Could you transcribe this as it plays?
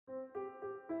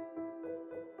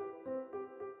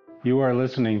You are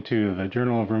listening to the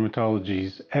Journal of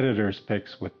Rheumatology's Editor's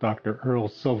Picks with Dr. Earl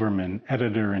Silverman,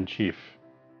 Editor-in-Chief.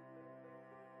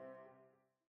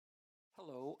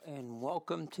 Hello and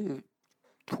welcome to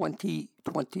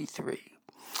 2023.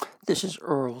 This is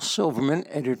Earl Silverman,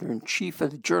 Editor-in-Chief of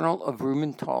the Journal of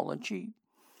Rheumatology.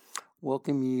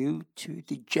 Welcome you to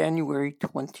the January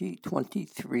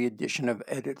 2023 edition of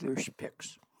Editor's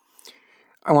Picks.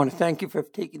 I want to thank you for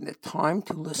taking the time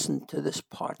to listen to this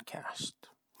podcast.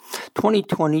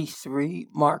 2023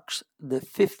 marks the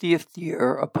 50th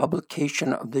year of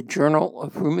publication of the Journal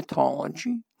of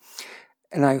Rheumatology,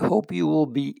 and I hope you will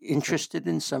be interested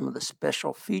in some of the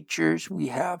special features we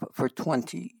have for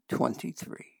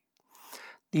 2023.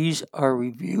 These are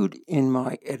reviewed in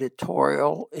my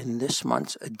editorial in this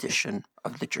month's edition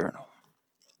of the journal.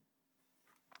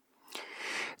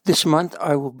 This month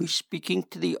I will be speaking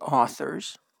to the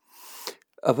authors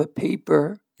of a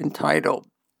paper entitled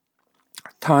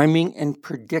Timing and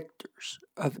Predictors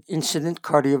of Incident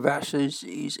Cardiovascular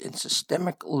Disease in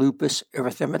Systemic Lupus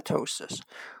Erythematosus.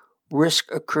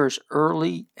 Risk occurs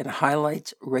early and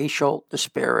highlights racial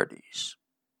disparities.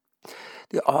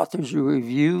 The authors will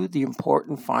review the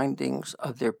important findings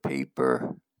of their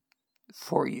paper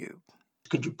for you.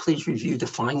 Could you please review the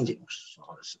findings?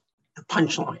 The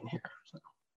punchline here.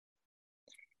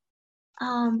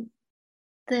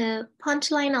 The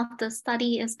punchline of the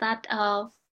study is that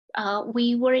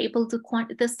we were able to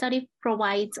the study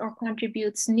provides or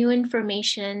contributes new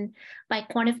information by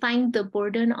quantifying the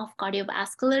burden of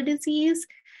cardiovascular disease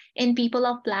in people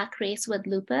of Black race with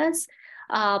lupus.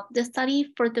 The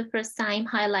study for the first time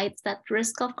highlights that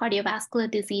risk of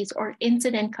cardiovascular disease or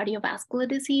incident cardiovascular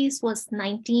disease was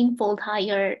 19-fold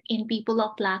higher in people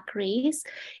of Black race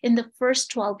in the first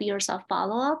 12 years of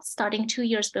follow-up, starting 2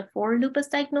 years before lupus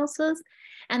diagnosis.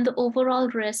 And the overall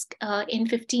risk in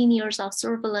 15 years of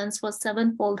surveillance was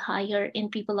 7-fold higher in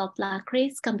people of Black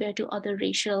race compared to other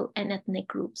racial and ethnic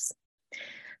groups.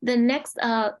 The next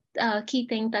key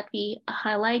thing that we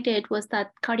highlighted was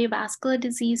that cardiovascular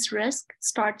disease risk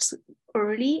starts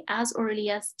as early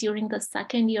as during the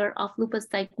second year of lupus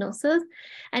diagnosis,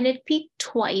 and it peaked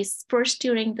twice, first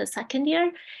during the second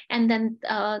year, and then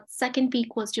second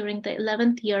peak was during the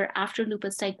 11th year after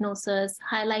lupus diagnosis,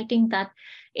 highlighting that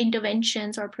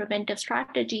interventions or preventive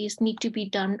strategies need to be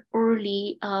done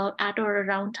early at or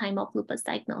around time of lupus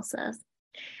diagnosis.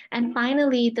 And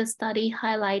finally, the study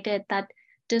highlighted that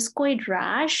discoid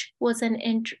rash was a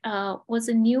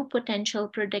new potential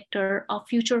predictor of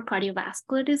future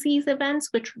cardiovascular disease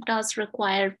events, which does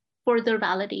require further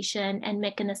validation and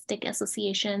mechanistic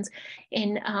associations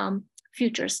in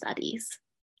future studies.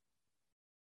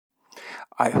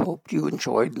 I hope you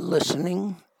enjoyed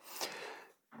listening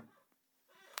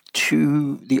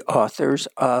to the authors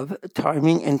of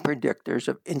Timing and Predictors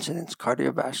of Incidence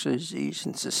Cardiovascular Disease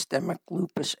in Systemic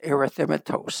Lupus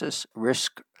Erythematosus.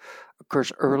 Risk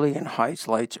occurs early and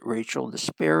highlights racial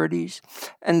disparities,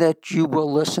 and that you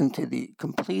will listen to the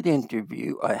complete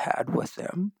interview I had with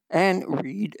them and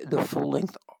read the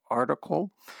full-length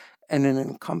article and an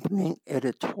accompanying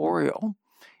editorial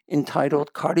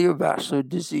entitled Cardiovascular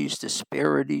Disease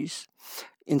Disparities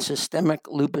in Systemic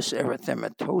Lupus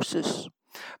Erythematosus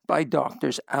by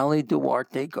Drs. Ali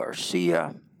Duarte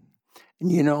Garcia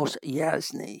and Yunus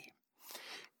Yazni.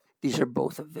 These are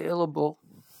both available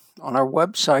on our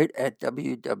website at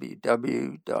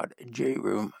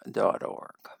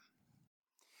www.jrheum.org.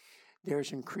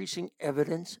 There's increasing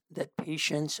evidence that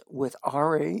patients with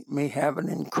RA may have an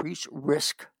increased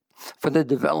risk for the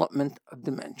development of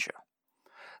dementia.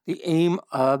 The aim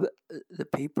of the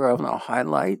paper I will now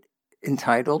highlight,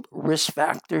 entitled Risk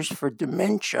Factors for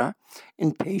Dementia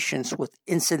in Patients with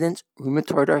Incident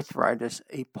Rheumatoid Arthritis,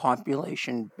 a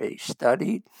population-based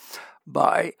study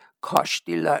by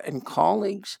Kostila and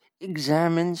colleagues,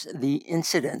 examines the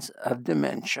incidence of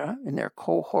dementia in their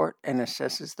cohort and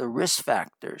assesses the risk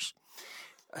factors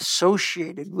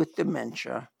associated with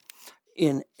dementia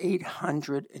in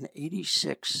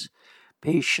 886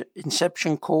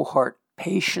 inception cohort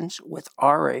patients with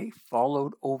RA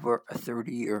followed over a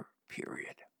 30-year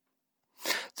period.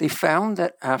 They found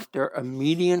that after a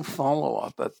median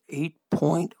follow-up of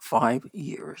 8.5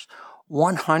 years,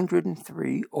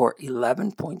 103 or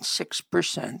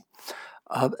 11.6%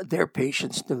 of their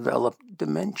patients developed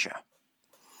dementia.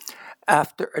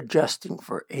 After adjusting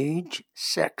for age,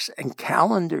 sex, and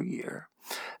calendar year,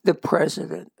 the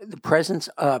presence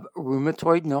of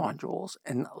rheumatoid nodules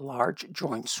and large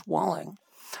joint swelling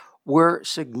were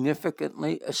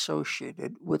significantly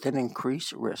associated with an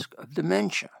increased risk of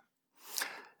dementia.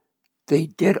 They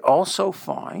did also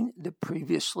find the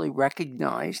previously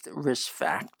recognized risk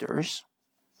factors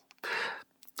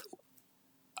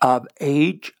of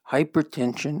age,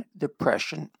 hypertension,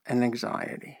 depression, and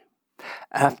anxiety.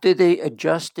 After they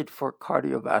adjusted for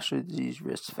cardiovascular disease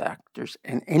risk factors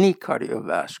and any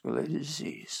cardiovascular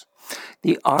disease,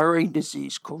 the RA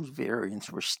disease covariants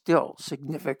were still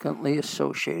significantly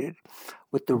associated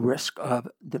with the risk of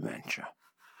dementia.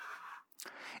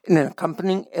 In an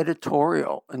accompanying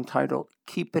editorial entitled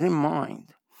Keep It in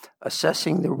Mind,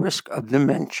 Assessing the Risk of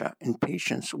Dementia in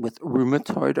Patients with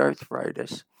Rheumatoid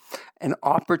Arthritis and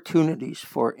Opportunities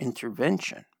for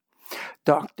Intervention,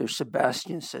 Dr.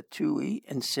 Sebastian Satui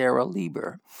and Sarah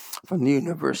Lieber from the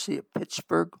University of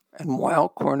Pittsburgh and Weill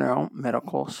Cornell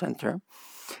Medical Center,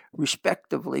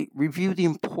 respectively, review the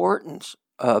importance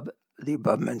of the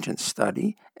above-mentioned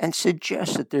study and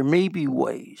suggest that there may be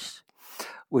ways,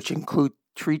 which include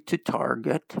treat to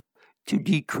target, to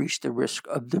decrease the risk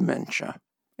of dementia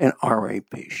in RA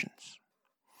patients.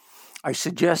 I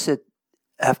suggest that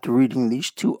after reading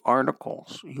these two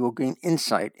articles, you will gain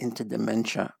insight into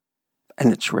dementia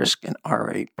and its risk in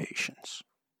RA patients.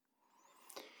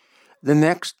 The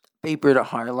next paper to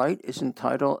highlight is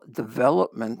entitled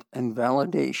Development and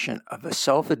Validation of a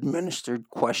Self-Administered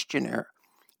Questionnaire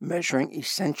Measuring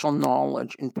Essential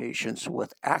Knowledge in Patients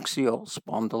with Axial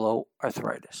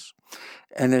Spondyloarthritis,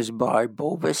 and is by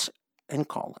Bovis and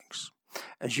colleagues.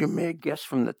 As you may guess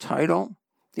from the title,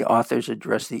 the authors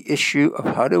address the issue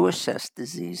of how to assess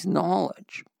disease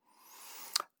knowledge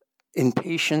in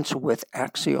patients with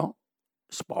axial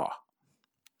SPA.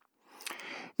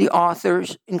 The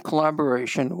authors, in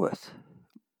collaboration with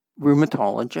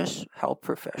rheumatologists, health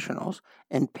professionals,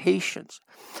 and patients,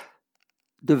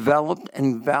 developed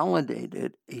and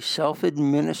validated a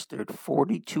self-administered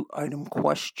 42-item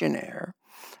questionnaire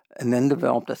and then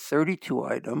developed a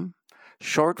 32-item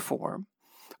short form,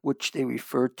 which they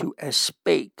referred to as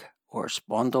SPAQUE, or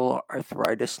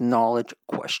Spondyloarthritis Knowledge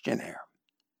Questionnaire.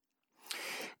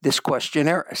 This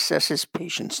questionnaire assesses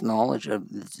patients' knowledge of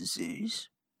the disease,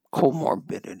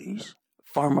 comorbidities,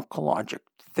 pharmacologic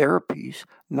therapies,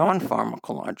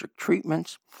 non-pharmacologic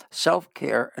treatments,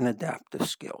 self-care, and adaptive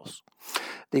skills.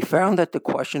 They found that the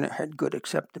questionnaire had good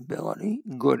acceptability,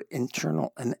 good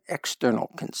internal and external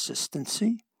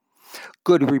consistency,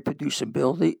 good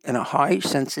reproducibility, and a high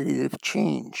sensitivity of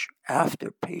change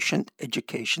after patient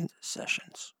education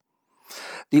sessions.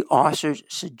 The authors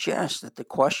suggest that the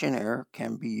questionnaire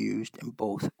can be used in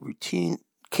both routine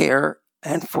care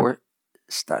and for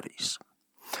studies.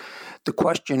 The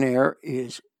questionnaire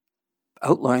is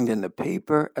outlined in the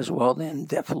paper, as well as an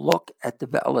in-depth look at the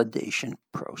validation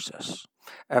process.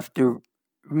 After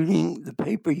reading the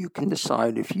paper, you can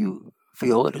decide if you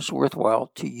feel it is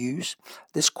worthwhile to use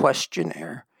this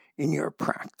questionnaire in your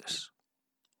practice.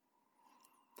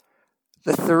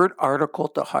 The third article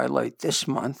to highlight this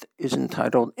month is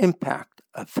entitled Impact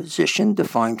of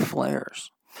Physician-Defined Flares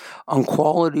on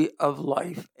Quality of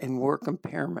Life and Work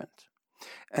Impairment,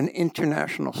 an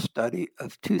international study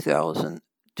of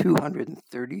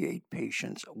 2,238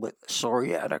 patients with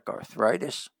psoriatic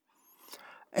arthritis,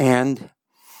 and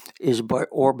is by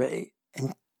Orbe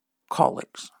and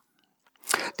colleagues.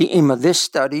 The aim of this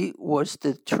study was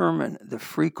to determine the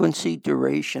frequency,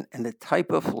 duration, and the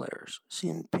type of flares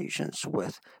seen in patients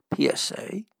with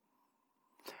PSA,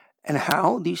 and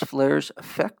how these flares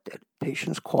affected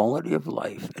patients' quality of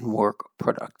life and work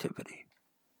productivity.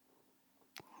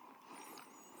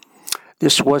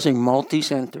 This was a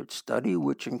multi-centered study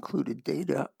which included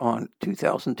data on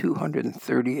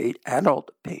 2,238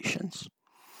 adult patients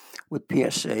with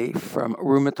PSA from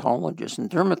rheumatologists and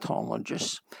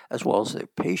dermatologists, as well as their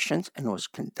patients, and was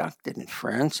conducted in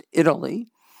France, Italy,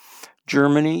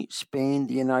 Germany, Spain,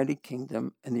 the United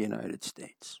Kingdom, and the United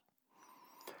States.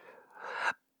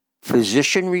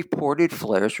 Physician-reported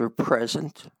flares were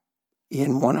present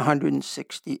in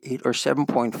 168, or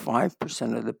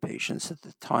 7.5% of the patients at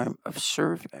the time of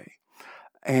survey,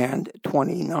 and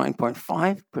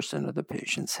 29.5% of the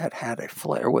patients had had a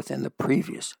flare within the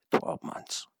previous 12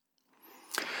 months.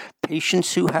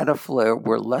 Patients who had a flare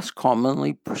were less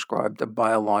commonly prescribed a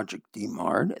biologic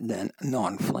DMARD than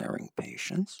non-flaring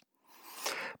patients.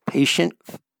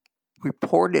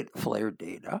 Patient-reported flare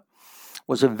data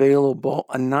was available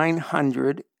on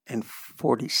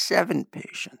 947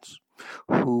 patients,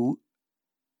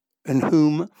 in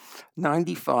whom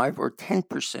 95 or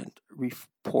 10%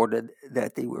 reported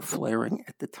that they were flaring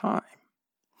at the time.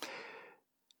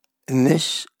 In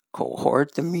this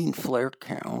cohort, the mean flare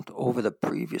count over the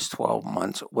previous 12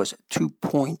 months was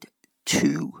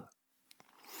 2.2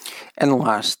 and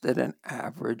lasted an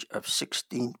average of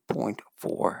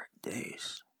 16.4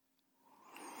 days.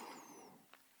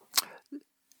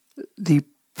 The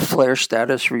flare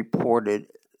status reported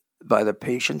by the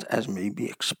patients, as may be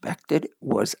expected,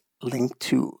 was linked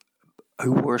to a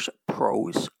worse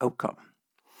PROS outcome.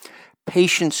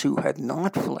 Patients who had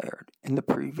not flared in the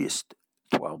previous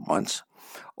 12 months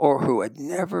or who had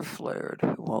never flared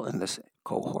while in this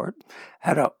cohort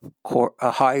had a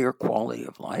higher quality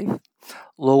of life,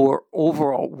 lower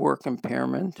overall work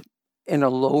impairment, and a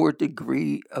lower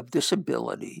degree of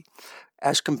disability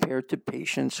as compared to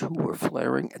patients who were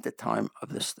flaring at the time of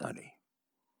the study.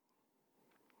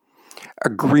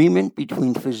 Agreement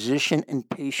between physician and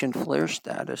patient flare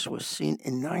status was seen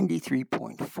in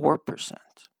 93.4%.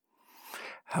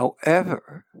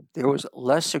 However, there was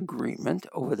less agreement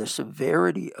over the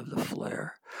severity of the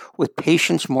flare, with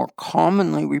patients more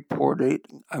commonly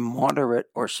reporting a moderate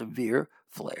or severe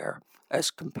flare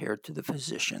as compared to the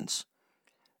physician's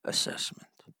assessment.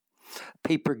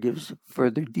 Paper gives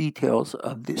further details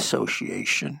of the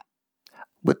association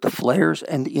with the flares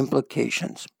and the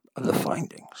implications of the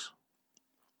findings.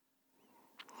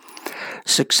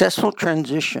 Successful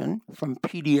transition from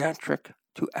pediatric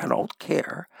to adult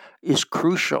care is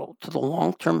crucial to the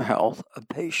long-term health of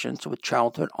patients with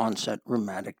childhood-onset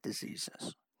rheumatic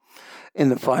diseases. In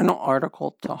the final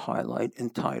article to highlight,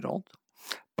 entitled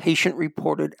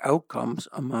Patient-Reported Outcomes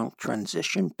Among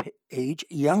Transition-Age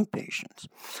Young Patients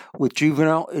with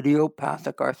Juvenile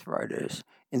Idiopathic Arthritis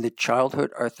in the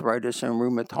Childhood Arthritis and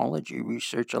Rheumatology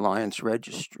Research Alliance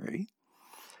Registry,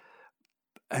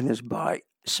 and is by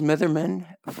Silverman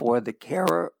for the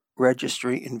CARA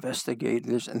Registry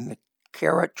investigators and the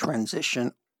CARA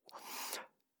Transition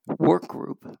Work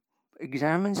Group,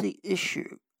 examines the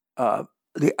issue of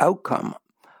the outcome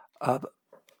of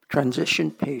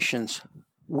transition patients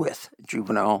with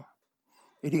juvenile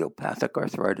idiopathic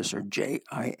arthritis, or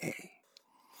JIA.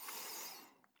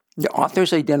 The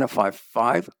authors identify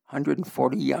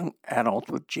 540 young adults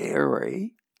with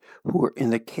JIA who were in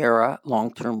the CARA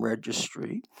long-term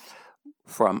registry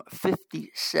from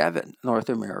 57 North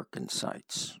American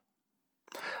sites.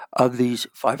 Of these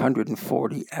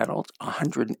 540 adults,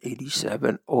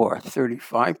 187, or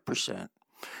 35%,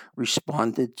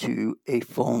 responded to a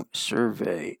phone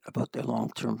survey about their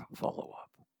long-term follow-up.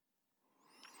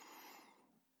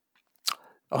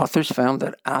 Authors found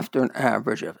that after an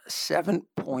average of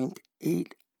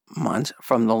 7.8 months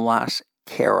from the last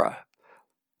CARA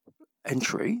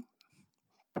entry,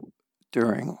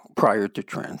 prior to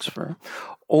transfer,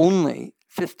 only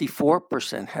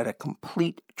 54% had a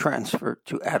complete transfer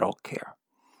to adult care.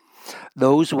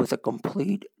 Those with a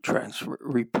complete transfer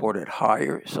reported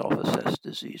higher self-assessed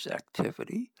disease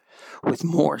activity, with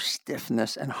more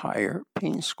stiffness and higher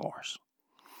pain scores.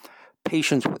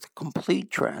 Patients with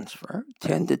complete transfer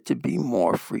tended to be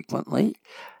more frequently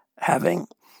having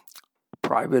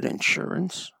private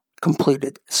insurance,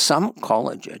 completed some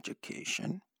college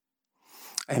education,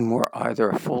 and were either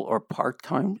a full or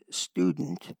part-time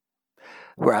student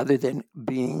rather than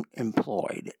being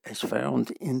employed, as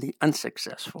found in the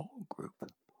unsuccessful group.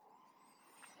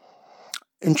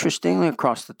 Interestingly,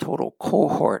 across the total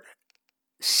cohort,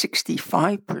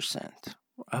 65%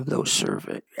 of those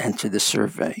surveyed answered the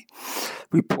survey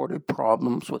reported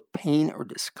problems with pain or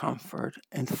discomfort,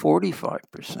 and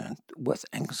 45% with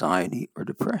anxiety or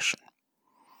depression.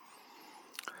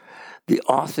 The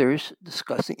authors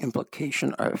discuss the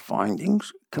implication of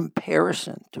findings,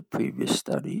 comparison to previous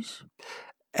studies,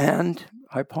 and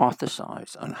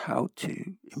hypothesize on how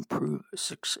to improve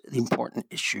the important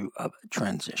issue of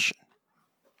transition.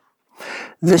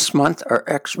 This month, our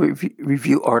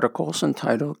review articles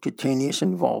entitled Cutaneous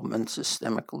Involvement,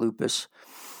 Systemic Lupus,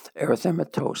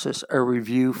 Erythematosus, a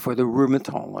review for the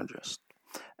Rheumatologist,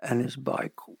 and is by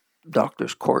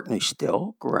Drs. Courtney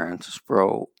Still, Grant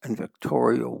Sproul, and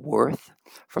Victoria Worth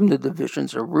from the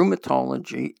divisions of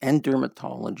Rheumatology and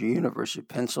Dermatology, University of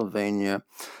Pennsylvania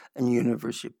and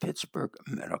University of Pittsburgh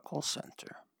Medical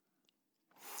Center.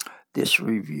 This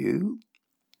review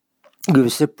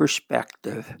gives the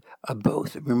perspective of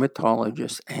both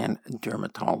rheumatologists and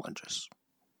dermatologists.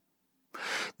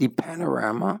 The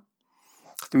Panorama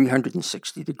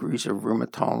 360 Degrees of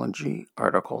Rheumatology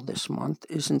article this month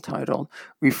is entitled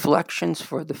Reflections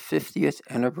for the 50th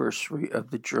Anniversary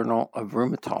of the Journal of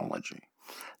Rheumatology,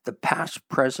 the Past,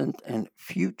 Present, and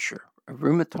Future of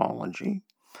Rheumatology,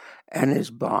 and is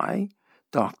by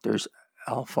Drs.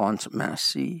 Alphonse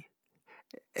Massey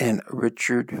and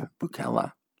Richard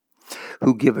Bukala,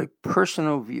 who give a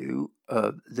personal view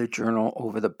of the journal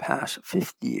over the past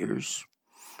 50 years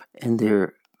and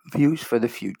their views for the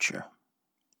future.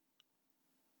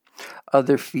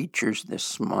 Other features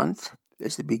this month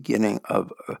is the beginning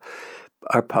of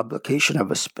our publication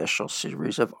of a special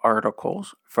series of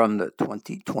articles from the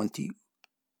 2020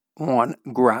 1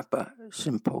 GRAPPA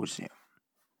Symposium.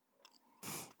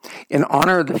 In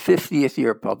honor of the 50th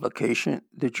year of publication,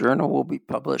 the journal will be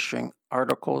publishing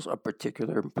articles of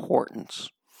particular importance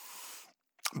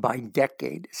by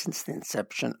decade since the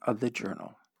inception of the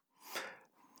journal.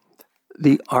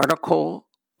 The articles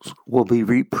will be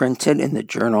reprinted in the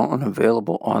journal and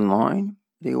available online.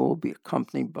 They will be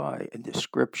accompanied by a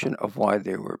description of why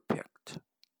they were picked.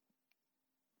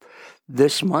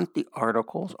 This month, the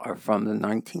articles are from the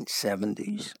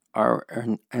 1970s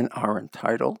and are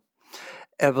entitled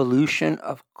Evolution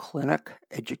of Clinic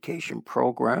Education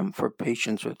Program for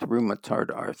Patients with Rheumatoid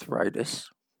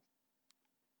Arthritis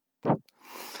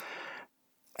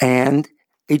and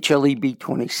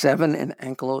HLEB27 and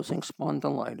ankylosing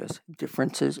spondylitis,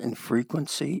 differences in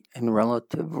frequency and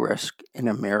relative risk in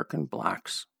American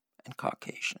Blacks and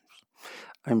Caucasians.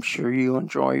 I'm sure you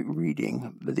enjoy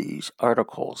reading these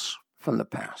articles from the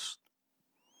past.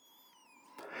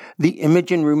 The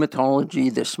image in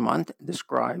Rheumatology this month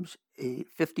describes a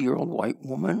 50-year-old white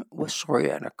woman with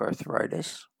psoriatic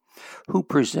arthritis who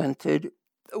presented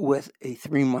with a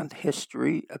 3-month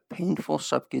history of painful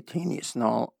subcutaneous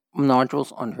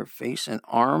nodules on her face and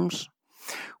arms,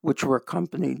 which were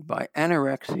accompanied by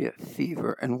anorexia,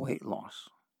 fever, and weight loss.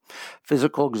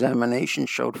 Physical examination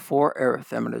showed 4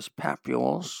 erythematous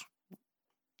papules,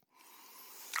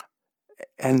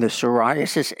 and the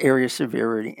psoriasis area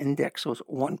severity index was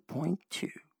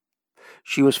 1.2.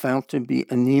 She was found to be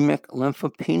anemic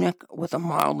lymphopenic with a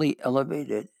mildly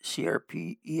elevated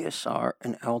CRP, ESR,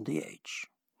 and LDH.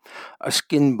 A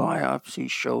skin biopsy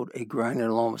showed a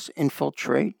granulomatous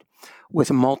infiltrate with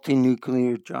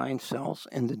multinuclear giant cells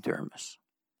in the dermis.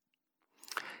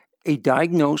 A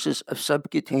diagnosis of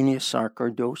subcutaneous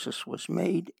sarcoidosis was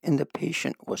made, and the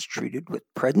patient was treated with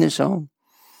prednisone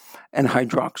and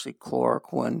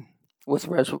hydroxychloroquine with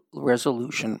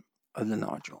resolution of the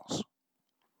nodules.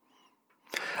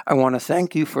 I want to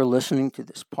thank you for listening to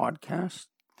this podcast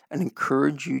and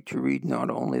encourage you to read not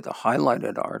only the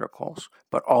highlighted articles,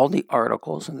 but all the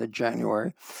articles in the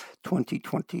January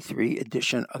 2023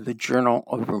 edition of the Journal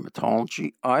of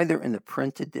Rheumatology, either in the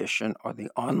print edition or the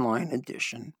online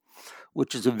edition,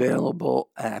 which is available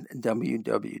at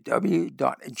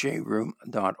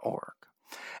www.jrheum.org.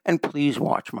 And please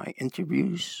watch my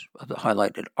interviews of the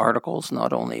highlighted articles,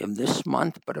 not only of this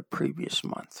month, but of previous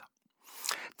month.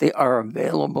 They are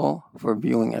available for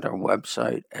viewing at our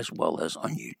website as well as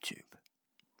on YouTube.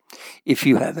 If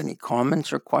you have any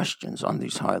comments or questions on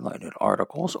these highlighted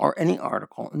articles or any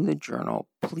article in the journal,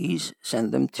 please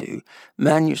send them to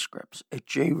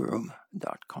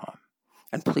manuscripts@jrheum.com.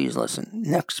 And please listen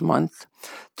next month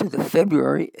to the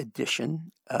February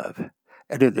edition of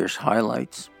Editor's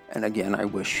Highlights. And again, I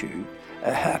wish you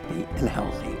a happy and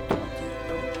healthy